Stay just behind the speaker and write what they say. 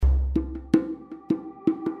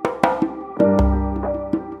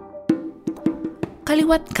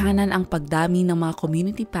Kaliwa't kanan ang pagdami ng mga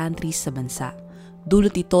community pantries sa bansa.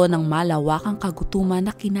 Dulot ito ng malawakang kagutuman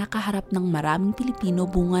na kinakaharap ng maraming Pilipino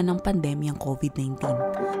bunga ng pandemyang COVID-19.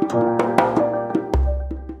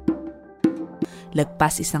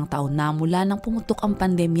 Lagpas isang taon na mula nang pumutok ang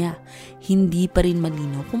pandemya, hindi pa rin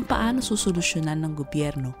malinaw kung paano susolusyonan ng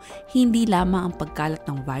gobyerno hindi lamang ang pagkalat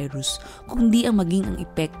ng virus, kundi ang maging ang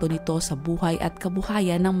epekto nito sa buhay at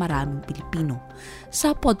kabuhayan ng maraming Pilipino.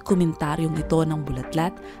 Sa podkomentaryong ito ng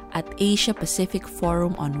Bulatlat at Asia Pacific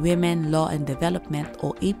Forum on Women, Law and Development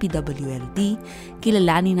o APWLD,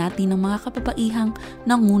 kilalanin natin ang mga kababaihang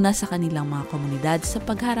nanguna sa kanilang mga komunidad sa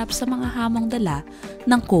pagharap sa mga hamong dala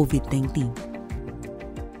ng COVID-19.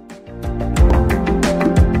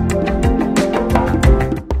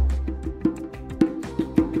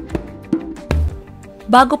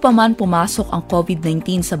 Bago pa man pumasok ang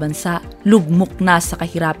COVID-19 sa bansa, lugmok na sa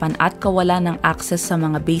kahirapan at kawalan ng access sa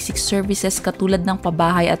mga basic services katulad ng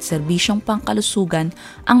pabahay at serbisyong pangkalusugan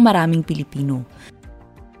ang maraming Pilipino.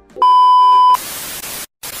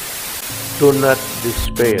 Do not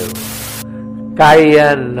despair.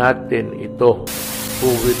 Kaya natin ito.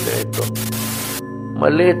 COVID na ito.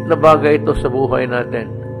 Maliit na bagay ito sa buhay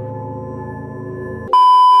natin.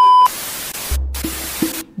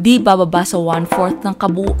 Di bababa sa 1/4 ng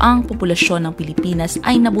kabuuang populasyon ng Pilipinas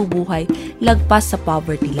ay nabubuhay lagpas sa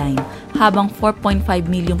poverty line, habang 4.5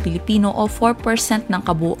 milyong Pilipino o 4% ng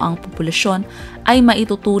kabuuang populasyon ay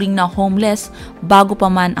maituturing na homeless bago pa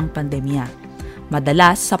man ang pandemya.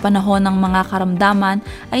 Madalas, sa panahon ng mga karamdaman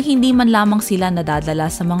ay hindi man lamang sila nadadala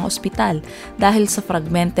sa mga ospital dahil sa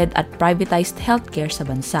fragmented at privatized healthcare sa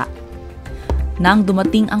bansa. Nang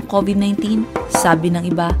dumating ang COVID-19, sabi ng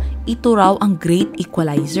iba, ito raw ang great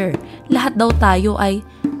equalizer. Lahat daw tayo ay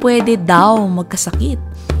pwede daw magkasakit.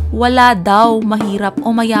 Wala daw mahirap o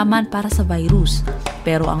mayaman para sa virus.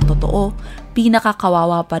 Pero ang totoo,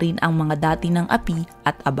 pinakakawawa pa rin ang mga dati ng api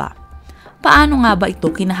at aba. Paano nga ba ito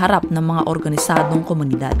kinaharap ng mga organisadong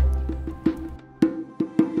komunidad?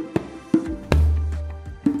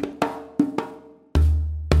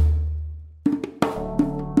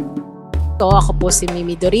 Ako po si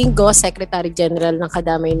Mimi Doringo, Secretary General ng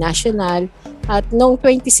Kadamay National. At noong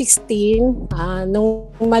 2016, nung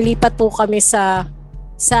malipat po kami sa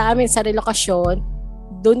amin sa relokasyon,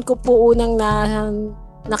 doon ko po unang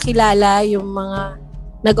nakilala yung mga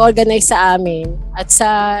nag-organize sa amin. At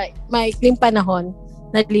sa maikling panahon,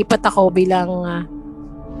 naglipat ako bilang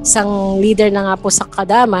isang leader na nga po sa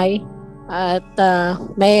Kadamay. At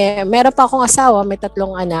meron pa akong asawa, may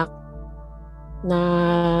 3 anak na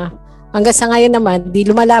hanggang sa ngayon naman, di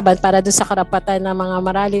lumalaban para doon sa karapatan ng mga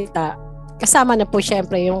maralita. Kasama na po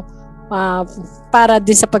syempre yung para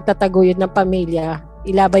din sa pagtataguyod ng pamilya.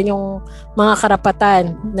 Ilaban yung mga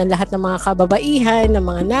karapatan ng lahat ng mga kababaihan, ng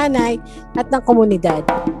mga nanay, at ng komunidad.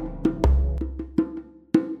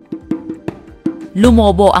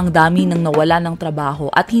 Lumobo ang dami ng nawala ng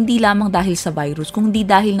trabaho at hindi lamang dahil sa virus kundi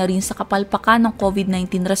dahil na rin sa kapalpakan ng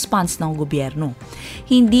COVID-19 response ng gobyerno.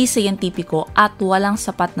 Hindi siyentipiko at walang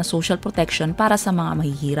sapat na social protection para sa mga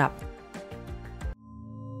mahihirap.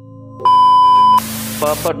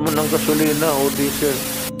 Papat mo ng gasolina o diesel.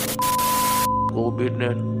 COVID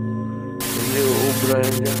na yan. Hindi uubra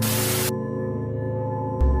yan.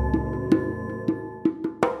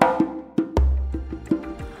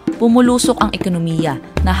 Pumulusok ang ekonomiya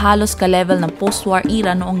na halos ka-level ng post-war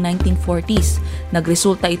era noong 1940s.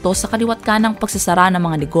 Nagresulta ito sa kaliwat-kanang pagsasara ng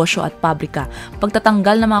mga negosyo at pabrika,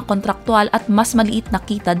 pagtatanggal ng mga kontraktual at mas maliit na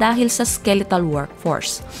kita dahil sa skeletal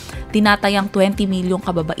workforce. Tinatayang 20 milyong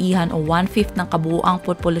kababaihan o 1/5 ng kabuuang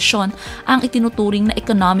populasyon ang itinuturing na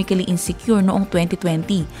economically insecure noong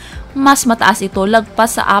 2020. Mas mataas ito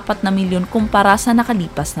lagpas sa 4 na milyon kumpara sa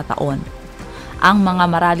nakalipas na taon. Ang mga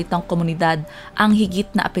maralitang komunidad ang higit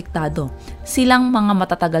na apektado. Silang mga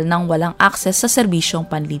matatagal nang walang akses sa serbisyong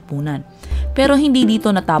panlipunan. Pero hindi dito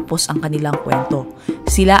natapos ang kanilang kwento.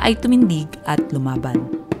 Sila ay tumindig at lumaban.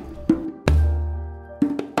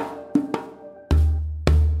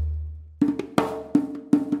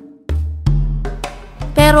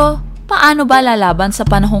 Pero paano ba lalaban sa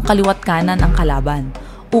panahong kaliwat kanan ang kalaban?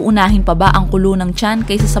 Uunahin pa ba ang kulo ng tiyan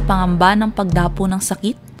kaysa sa pangamba ng pagdapo ng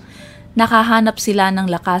sakit? Nakahanap sila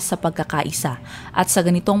ng lakas sa pagkakaisa at sa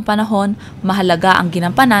ganitong panahon, mahalaga ang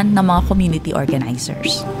ginampanan ng mga community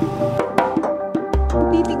organizers.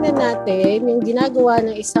 Kung titignan natin, yung ginagawa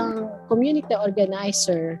ng isang community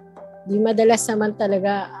organizer, di madalas naman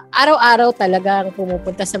talaga, araw-araw talaga ang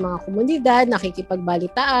pumupunta sa mga komunidad,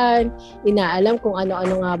 nakikipagbalitaan, inaalam kung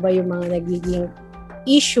ano-ano nga ba yung mga nagiging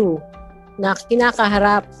issue na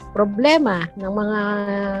kinakaharap, problema ng mga,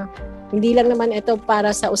 hindi lang naman ito para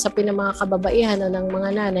sa usapin ng mga kababaihan o ng mga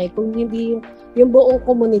nanay, kung hindi yung buong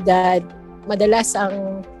komunidad. Madalas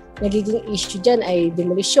ang nagiging issue dyan ay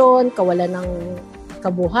demolisyon, kawalan ng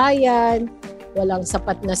kabuhayan, walang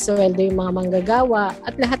sapat na sweldo yung mga manggagawa,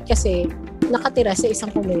 at lahat kasi nakatira sa isang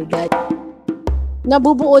komunidad.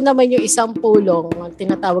 Nabubuo naman yung isang pulong,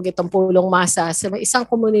 tinatawag itong pulong masa, sa isang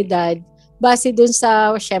komunidad, base dun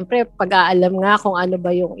sa, syempre, pag-aalam nga kung ano ba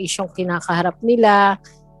yung isyong kinakaharap nila.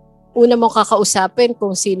 Una mong kakausapin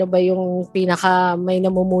kung sino ba yung may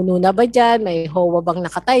namumuno na ba dyan, may HOA bang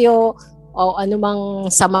nakatayo, o anumang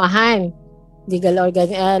samahan,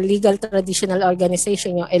 legal traditional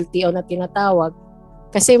organization, yung LTO na tinatawag.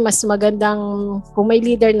 Kasi mas magandang, kung may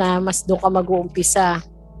leader na, mas doon ka mag-uumpisa.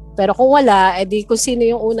 Pero kung wala, edi kung sino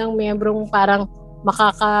yung unang membrong parang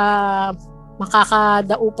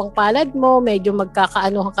makakadaupang palad mo, medyo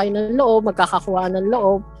magkakaanuhan kayo ng loob, magkakakuhaan ng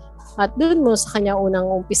loob, at doon mo sa kanya unang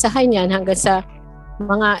umpisahan yan hanggang sa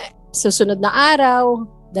mga susunod na araw,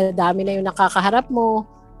 dadami na yung nakakaharap mo,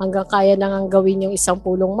 hanggang kaya nang gawin yung isang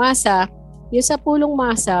pulong masa. Yung sa pulong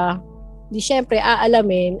masa, di syempre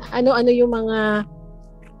aalamin ano-ano yung mga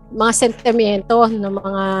sentimiento ng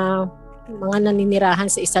mga naninirahan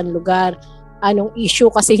sa isang lugar. Anong issue,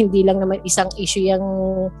 kasi hindi lang naman isang issue yung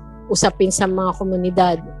usapin sa mga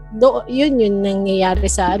komunidad. Yun nangyayari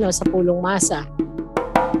sa pulong masa.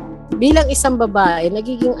 Bilang isang babae,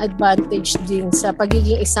 nagiging advantage din sa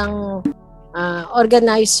pagiging isang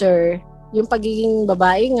organizer, yung pagiging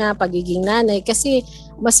babae nga, pagiging nanay, kasi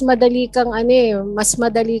mas madali kang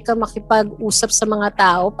makipag-usap sa mga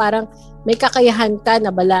tao, parang may kakayahan ka na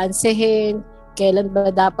balansehin, kailan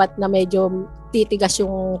ba dapat na medyo titigas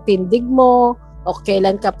yung tindig mo, o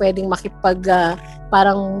kailan ka pwedeng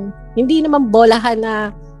parang hindi naman bolahan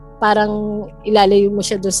na parang ilalayo mo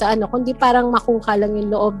siya doon sa kundi parang makungka lang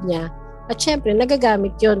yung loob niya. At syempre,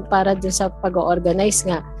 nagagamit yon para doon sa pag-organize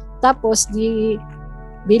nga. Tapos,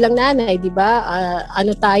 bilang nanay, di ba,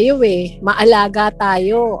 maalaga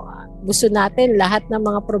tayo. Gusto natin lahat ng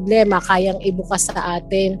mga problema kayang ibukas sa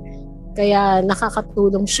atin. Kaya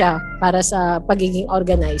nakakatulong siya para sa pagiging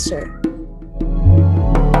organizer.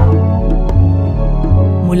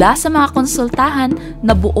 Mula sa mga konsultahan,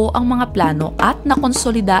 nabuo ang mga plano at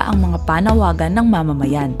nakonsolida ang mga panawagan ng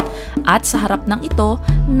mamamayan. At sa harap ng ito,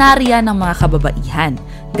 nariyan ang mga kababaihan.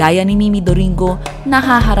 Gaya ni Mimi Doringo,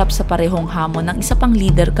 nahaharap sa parehong hamon ng isa pang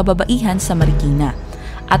leader kababaihan sa Marikina.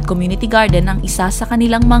 At community garden ang isa sa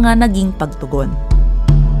kanilang mga naging pagtugon.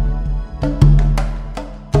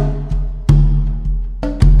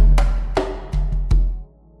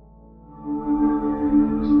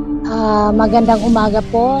 Magandang umaga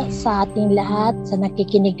po sa ating lahat sa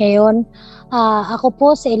nakikinig ngayon. Ako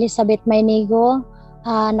po si Elizabeth Maynigo.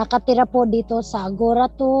 Nakatira po dito sa Agora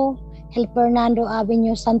 2, El Fernando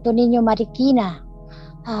Avenue, Santo Niño, Marikina.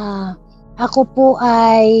 Ako po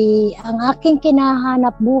ay, ang aking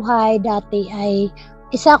kinahanap buhay dati ay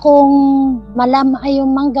isa kong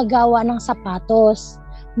yung manggagawa ng sapatos.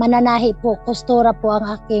 Mananahi po, kostura po ang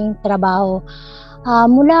aking trabaho.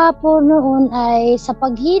 Mula po noon ay sa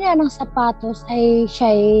paghina ng sapatos ay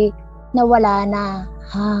siya'y nawala na.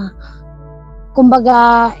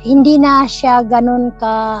 Kumbaga, hindi na siya ganun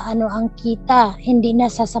ka ang kita, hindi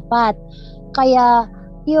na sasapat. Kaya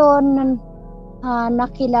yun,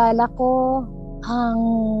 nakilala ko ang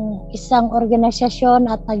isang organisasyon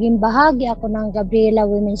at naging bahagi ako ng Gabriela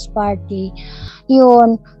Women's Party.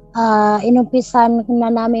 Yun, inumpisan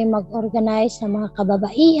na namin mag-organize ng mga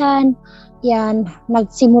kababaihan. Yan,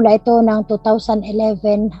 nagsimula ito ng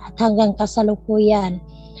 2011 at hanggang kasalukuyan.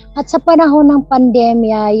 At sa panahon ng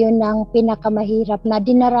pandemya, yun ang pinakamahirap na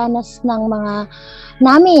dinaranas ng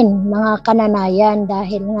mga kananayan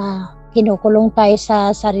dahil nga kinukulong tayo sa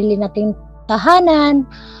sarili nating tahanan,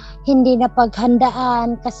 hindi na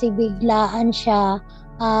paghandaan kasi biglaan siya,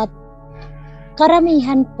 at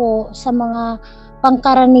karamihan po sa mga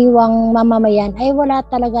pangkaraniwang mamamayan ay wala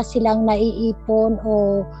talaga silang naiipon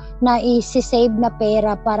o naisisave na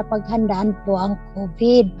pera para paghandaan po ang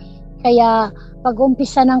COVID. Kaya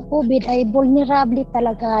pag-umpisa ng COVID ay vulnerable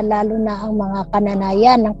talaga, lalo na ang mga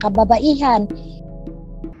kananayan ng kababaihan.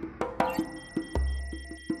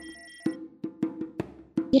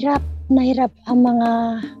 Hirap na hirap ang mga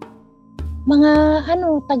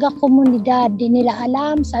taga-komunidad, di nila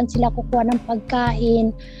alam saan sila kukuha ng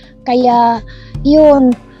pagkain. Kaya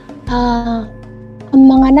yun, ang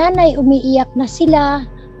mga nanay umiiyak na sila.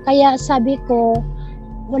 Kaya sabi ko,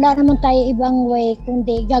 wala naman tayo ibang way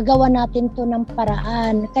kundi gagawa natin to ng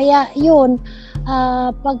paraan. Kaya yun,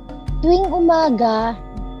 pag tuwing umaga,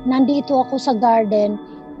 nandito ako sa garden,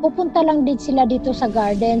 pupunta lang din sila dito sa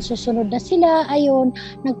garden. Susunod na sila, ayun,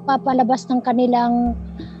 nagpapalabas ng kanilang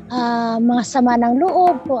mga sama ng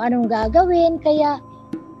loob kung anong gagawin. Kaya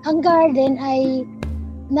ang garden ay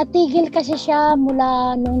natigil kasi siya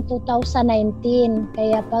mula noong 2019.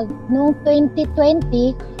 Kaya pag noong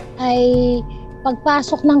 2020 ay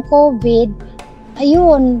pagpasok ng COVID,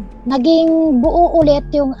 ayun, naging buo ulit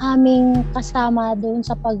yung aming kasama doon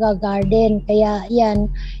sa pag-garden. Kaya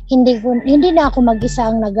yan, hindi na ako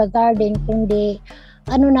mag-isa ang nag-garden, kundi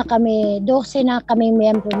na kami, 12 na kami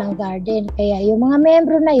miyembro ng garden. Kaya yung mga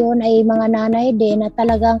miyembro na yun ay mga nanay din na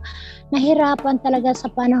talagang nahirapan talaga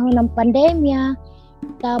sa panahon ng pandemya.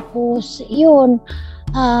 Tapos yun,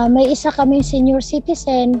 may isa kaming senior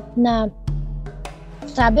citizen na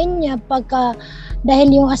sabi niya dahil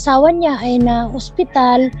yung asawa niya ay na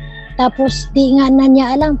ospital, tapos di nga na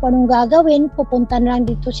niya alam kung anong gagawin, pupunta na lang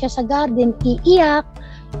dito siya sa garden, iiyak.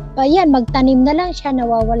 Ayan, magtanim na lang siya,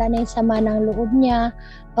 nawawala na yung sama ng loob niya.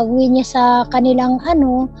 Pag-uwi niya sa kanilang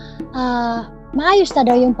maayos na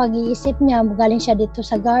daw yung pag-iisip niya, magaling siya dito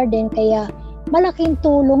sa garden. Kaya malaking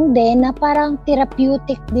tulong din na parang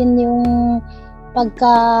therapeutic din yung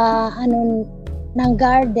ng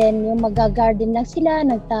garden, yung mag-garden lang sila,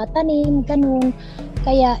 nagtatanim, ganun.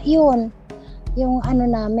 Kaya yun, yung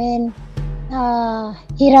namin,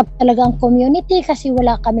 hirap talaga ang community kasi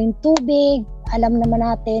wala kaming tubig. Alam naman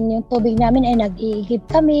natin, yung tubig namin ay nag-iigib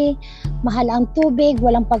kami, mahal ang tubig,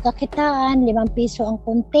 walang pagkakitaan, 5 piso ang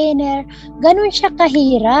container, ganun siya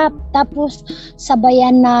kahirap. Tapos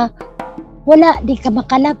sabayan na di ka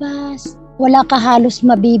makalabas, wala ka halos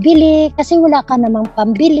mabibili kasi wala ka namang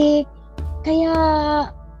pambili. Kaya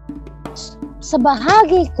sa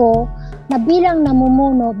bahagi ko na bilang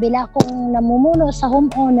akong namumuno sa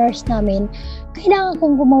homeowners namin, kailangan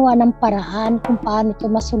kong gumawa ng paraan kung paano ito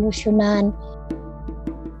masolusyonan.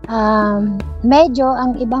 Medyo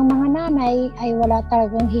ang ibang mga nanay ay wala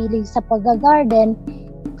talagang hilig sa pag-garden,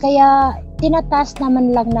 kaya tinataas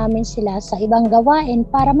naman lang namin sila sa ibang gawain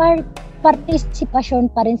para partisipasyon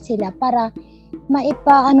pa rin sila, para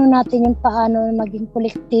maipaano natin yung paano maging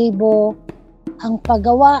kolektibo ang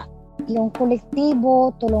paggawa, yung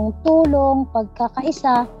kolektibo, tulong-tulong,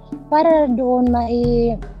 pagkakaisa, para doon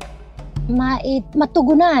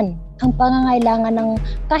matugunan ang pangangailangan ng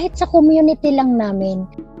kahit sa community lang namin.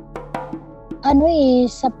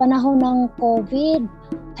 Sa panahon ng COVID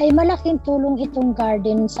ay malaking tulong itong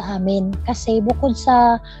garden sa amin kasi bukod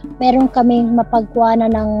sa meron kaming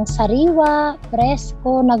mapagkuhanan ng sariwa,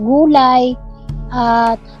 presko, na gulay,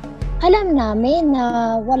 at alam namin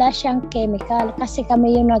na wala siyang chemical kasi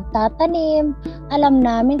kami yung nagtatanim, alam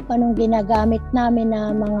namin kung anong ginagamit namin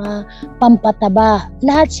na mga pampataba.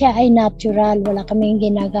 Lahat siya ay natural, wala kaming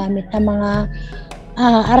ginagamit na mga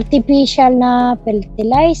artificial na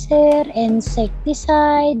fertilizer,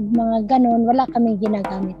 insecticide, mga ganon, wala kaming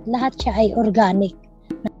ginagamit. Lahat siya ay organic.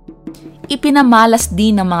 Ipinamalas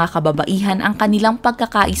din ng mga kababaihan ang kanilang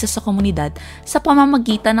pagkakaisa sa komunidad sa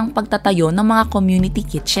pamamagitan ng pagtatayo ng mga community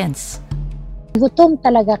kitchens. Gutom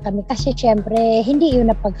talaga kami kasi syempre hindi yun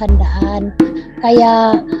napaghandaan.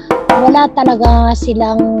 Kaya wala talaga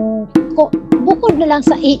silang, bukod na lang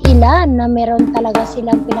sa iilan na meron talaga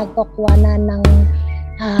silang pinagkukuhanan ng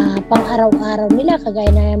pang-araw-araw nila,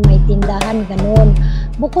 kagaya na may tindahan, ganun.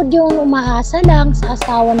 Bukod yung umaasa lang sa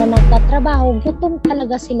asawa na nagtatrabaho, gutom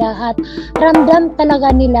talaga sila at ramdam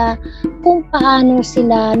talaga nila kung paano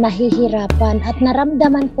sila nahihirapan, at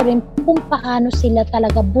naramdaman ko rin kung paano sila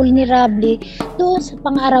talaga vulnerable doon sa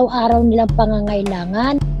pang-araw-araw nilang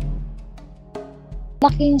pangangailangan.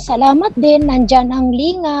 Laking salamat din, nandyan ang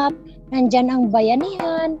Lingap, nandyan ang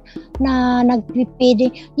Bayanihan na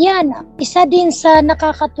nagpipili. Yan, isa din sa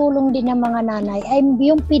nakakatulong din ng mga nanay ay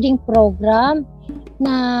yung feeding program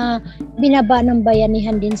na binaba ng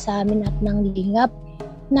Bayanihan din sa amin at ng Lingap,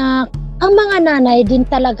 na ang mga nanay din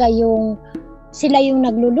talaga sila yung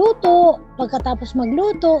nagluluto, pagkatapos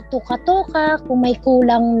magluto, tuka-tuka, kung may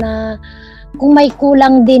kulang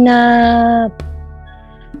din na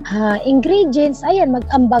ingredients, ayan,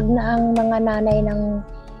 mag-ambag na ang mga nanay ng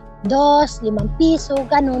 2, 5 piso,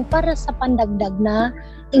 ganun, para sa pandagdag na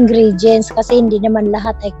ingredients kasi hindi naman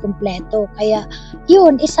lahat ay kumpleto. Kaya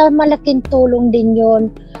yun, isa malaking tulong din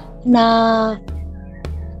yun na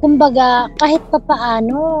kumbaga kahit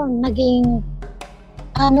papaano naging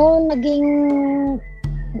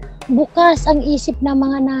bukas ang isip ng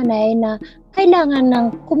mga nanay na kailangan ng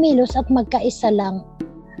kumilos at magkaisa lang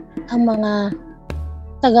ang mga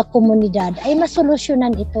taga-komunidad ay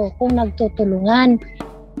masolusyonan ito kung nagtutulungan.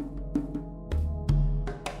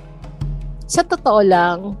 Sa totoo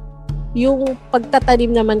lang, yung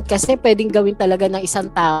pagtatanim naman kasi pwedeng gawin talaga ng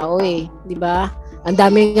isang tao 'di ba? Ang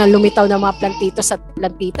dami nga lumitaw ng mga plantitos at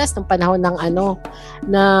plantitas ng panahon ng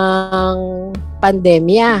ng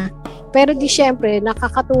pandemya. Pero di syempre,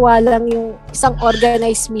 nakakatuwa lang yung isang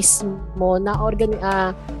organized mismo na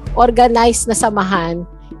organized na samahan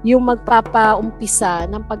yung magpapaumpisa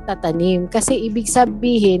ng pagtatanim. Kasi ibig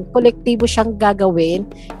sabihin, kolektibo siyang gagawin,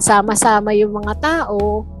 sama-sama yung mga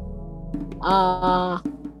tao,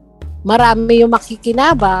 marami yung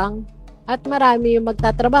makikinabang, at marami yung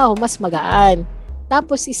magtatrabaho, mas magaan.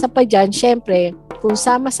 Tapos isa pa dyan, syempre, kung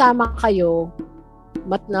sama-sama kayo,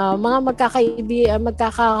 mga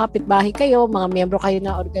magkakakapitbahay kayo, mga miyembro kayo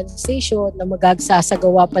ng organization na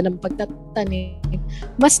magagsasagawa pa ng pagtatanim,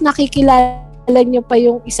 mas nakikilala nyo pa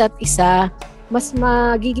yung isa't isa, mas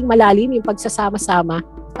magiging malalim yung pagsasama-sama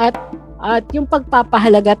at yung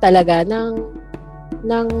pagpapahalaga talaga ng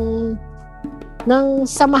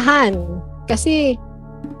samahan. Kasi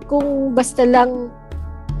kung basta lang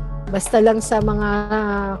sa mga,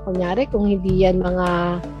 kunyari, kung hindi yan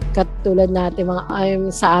mga katulad natin,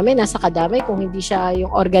 sa amin, nasa Kadamay, kung hindi siya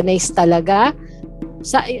yung organized talaga,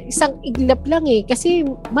 sa isang iglap lang kasi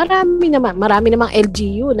marami namang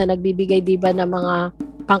LGU na nagbibigay diba ng mga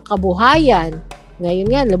pangkabuhayan. Ngayon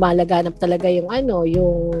nga lumalaganap talaga yung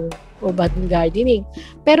urban gardening.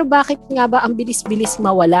 Pero bakit nga ba ang bilis-bilis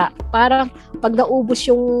mawala? Parang pag naubos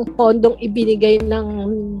yung pondong ibinigay ng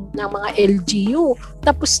mga LGU,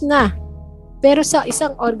 tapos na. Pero sa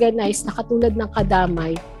isang organized na katulad ng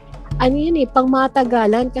Kadamay,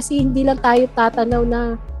 pangmatagalan, kasi hindi lang tayo tatanaw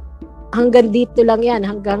na hanggang dito lang yan,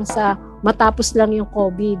 hanggang sa matapos lang yung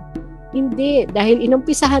COVID. Hindi, dahil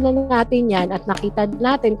inumpisahan na natin yan at nakita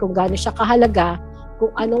natin kung gaano siya kahalaga,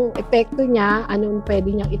 kung anong epekto niya, anong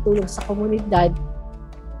pwede niyang itulong sa komunidad.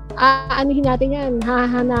 Natin yan,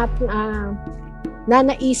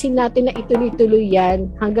 nanaisin natin na ituloy-tuloy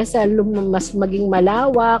yan hanggang sa mas maging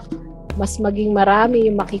malawak, mas maging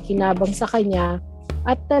marami yung makikinabang sa kanya,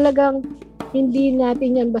 at talagang hindi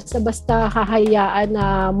natin yan basta-basta hahayaan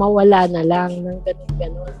na mawala na lang ng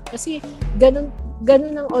ganun-ganun. Kasi ganun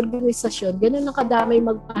ang organisasyon, ganun ang Kadamay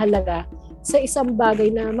magpahalaga sa isang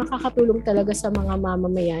bagay na makakatulong talaga sa mga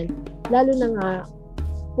mamamayan, lalo na nga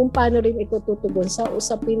kung paano rin ito tutugon sa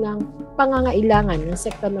usapin ng pangangailangan ng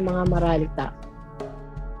sektor ng mga maralita.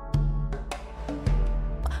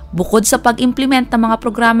 Bukod sa pag-implement ng mga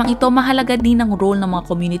programang ito, mahalaga din ang role ng mga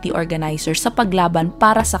community organizers sa paglaban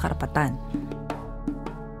para sa karapatan.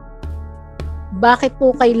 Bakit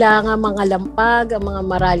po kailangan mga lampag ang mga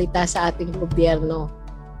maralita sa ating gobyerno?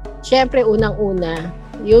 Siyempre, unang-una,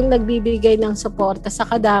 yung nagbibigay ng suporta sa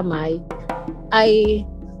Kadamay ay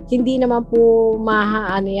hindi naman po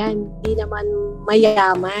hindi naman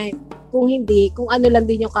mayaman. Kung ano lang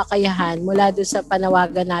din yung kakayahan mula doon sa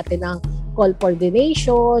panawagan natin ng call for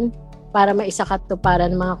donation para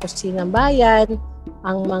maisakatuparan ng mga kusinang bayan,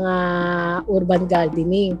 ang mga urban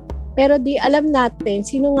gardening. Pero di alam natin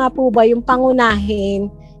sino nga po ba yung pangunahin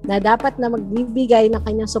na dapat na magbibigay ng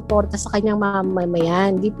kanyang suporta sa kanyang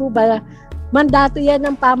mamamayan. Di po ba mandato yan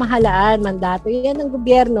ng pamahalaan, mandato yan ng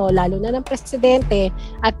gobyerno, lalo na ng presidente,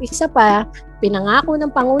 at isa pa, pinangako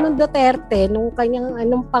ng Pangulong Duterte nung kanyang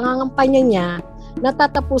pangangampanya niya,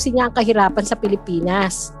 natatapusin niya ang kahirapan sa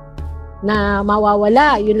Pilipinas, na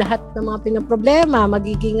mawawala yung lahat ng mga pinoproblema,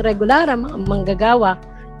 magiging regular ang mga manggagawa.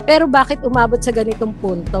 Pero bakit umabot sa ganitong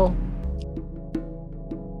punto?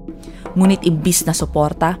 Ngunit imbis na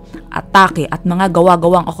suporta, atake at mga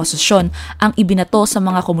gawa-gawang akusasyon ang ibinato sa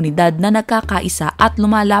mga komunidad na nagkakaisa at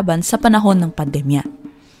lumalaban sa panahon ng pandemya.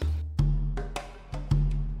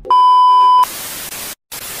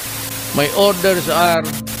 My orders are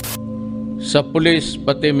sa pulis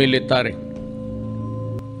pati military,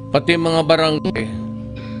 pati mga barangay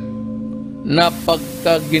na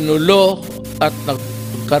pagkaginulo at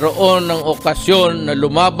nagkaroon ng okasyon na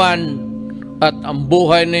lumaban at ang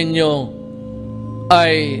buhay ninyo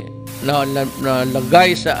ay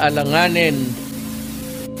nalagay sa alanganin,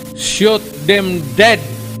 shoot them dead.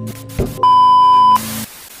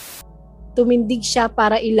 Tumindig siya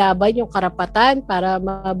para ilaban yung karapatan, para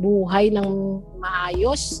mabuhay ng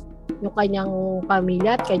maayos yung kanyang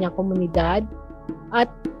pamilya at kanyang komunidad.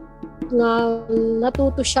 At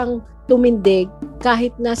natuto siyang tumindig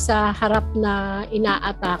kahit nasa harap na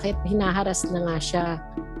inaatake at hinaharas na nga siya.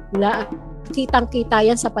 Kitang-kita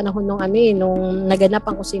yan sa panahon nung naganap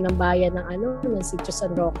ang kusinang bayan ng Sitio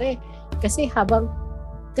San Roque. Kasi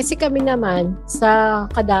kami naman sa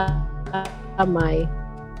Kadamay,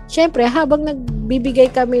 syempre habang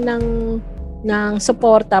nagbibigay kami ng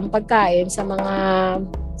suporta, pagkain sa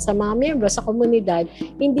mga miyembro sa komunidad,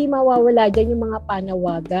 hindi mawawala diyan yung mga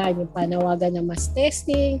panawagan, yung panawagan na mass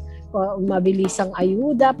testing, o mabilisang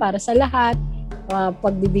ayuda para sa lahat.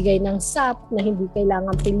 pagbibigay ng SAP na hindi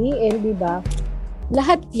kailangan piliin, di ba?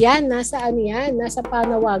 Lahat yan, nasa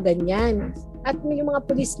panawagan yan. At may mga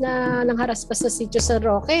pulis na nangharas pa sa Sitio San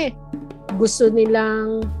Roque, gusto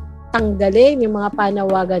nilang tanggalin yung mga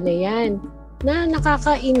panawagan na yan. Na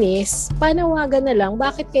nakakainis, panawagan na lang,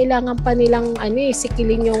 bakit kailangan pa nilang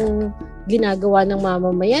sikilin yung ginagawa ng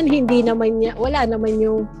mamamayan? Wala naman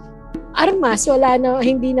yung armas,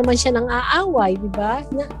 hindi naman siya nang aaway, di ba?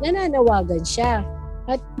 Nananawagan siya.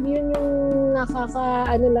 At yun yung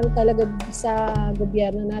lang talaga sa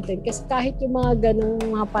gobyerno natin. Kasi kahit yung mga ganong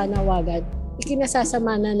mga panawagan,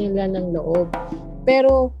 ikinasasama na nila ng loob.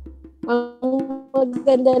 Pero ang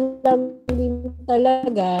maganda lang din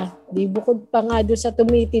talaga, bukod pa nga doon sa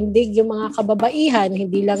tumitindig yung mga kababaihan,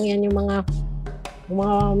 hindi lang yan yung mga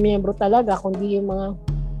miyembro talaga, kundi yung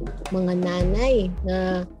mga nanay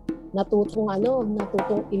na natutong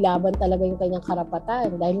ilaban talaga yung kanyang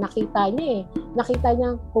karapatan dahil nakita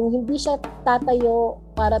niya kung hindi siya tatayo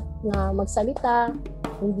para na magsalita,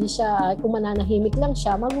 hindi siya, kung mananahimik lang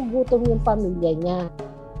siya, magugutom yung pamilya niya.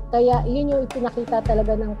 Kaya yun yung ipinakita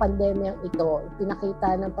talaga ng pandemyang ito,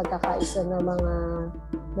 ipinakita ng pagkakaisa ng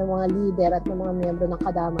mga leader at ng mga miyembro ng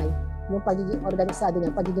kadamay, yung pagiging organisado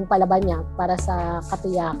niya, pagiging palaban niya para sa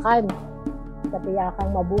katiyakan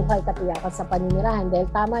mabuhay, katiyakan sa paninirahan. Dahil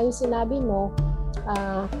tama yung sinabi mo,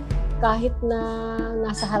 kahit na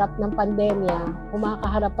nasa harap ng pandemya,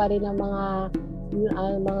 kumakaharap pa rin ang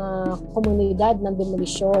mga komunidad ng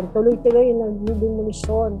demolisyon. Tuloy-tuloy yung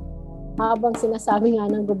demolisyon. Habang sinasabi nga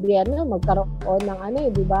ng gobyerno, magkaroon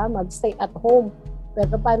ng di ba, mag-stay at home.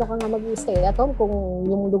 Pero paano ka nga mag-stay at home kung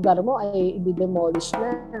yung lugar mo ay i-demolish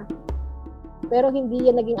na? Pero hindi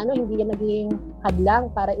yan naging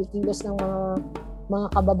hadlang para ikilos ng mga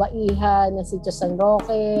kababaihan ng Sitio San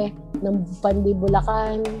Roque, ng Pandi,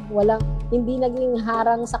 Bulacan. Hindi naging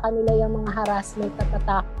harang sa kanila yung mga harassment at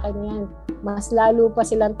atakan yan. Mas lalo pa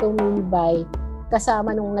silang tumibay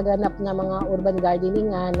kasama nung naganap na mga urban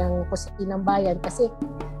gardening ng Kusinang Bayan kasi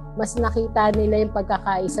mas nakita nila yung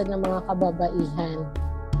pagkakaisa ng mga kababaihan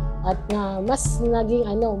at mas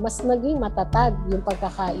naging matatag yung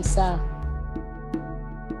pagkakaisa.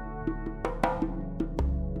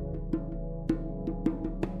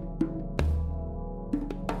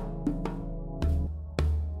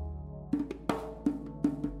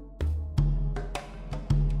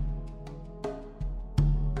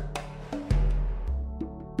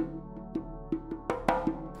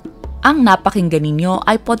 Ang napakinggan ninyo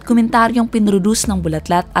ay podkomentaryong pinroduce ng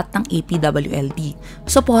Bulatlat at ng APWLD.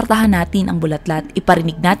 Suportahan natin ang Bulatlat,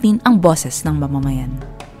 iparinig natin ang boses ng mamamayan.